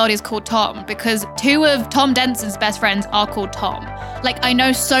everyone in the world is called Tom? Because 2 of Tom Denson's best friends are called Tom. Like, I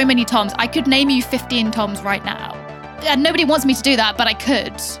know so many Toms. I could name you 15 Toms right now. And nobody wants me to do that, but I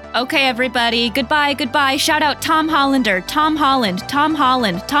could. Okay, everybody. Goodbye, goodbye. Shout out Tom Hollander, Tom Holland, Tom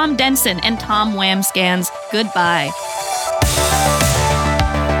Holland, Tom Denson, and Tom Whamscans. Goodbye.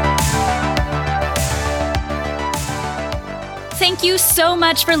 Thank you so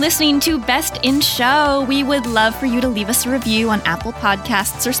much for listening to Best in Show. We would love for you to leave us a review on Apple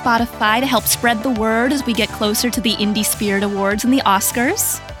Podcasts or Spotify to help spread the word as we get closer to the Indie Spirit Awards and the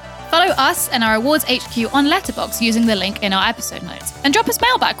Oscars. Follow us and our awards HQ on Letterboxd using the link in our episode notes. And drop us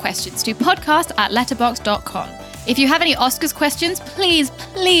mailbag questions to podcast@letterboxd.com. If you have any Oscars questions, please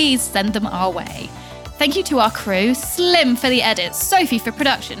send them our way. Thank you to our crew, Slim for the edits, Sophie for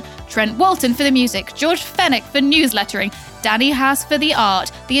production, Trent Walton for the music, George Fennick for newslettering, Danny House for the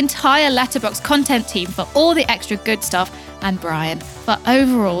art, the entire Letterboxd content team for all the extra good stuff, and Brian for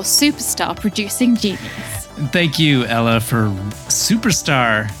overall superstar producing genius. Thank you, Ella, for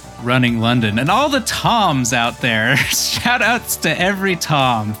superstar running London, and all the Toms out there. Shout outs to every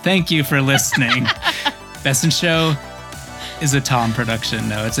Tom. Thank you for listening. Best in Show is a Tom production.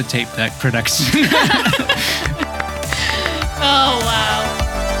 No, it's a tape deck production. Oh, wow.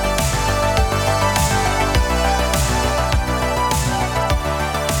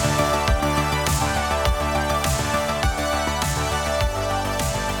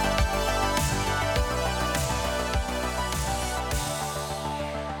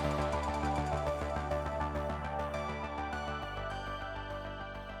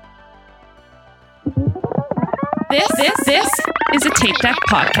 This is a Tape Deck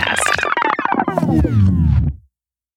podcast.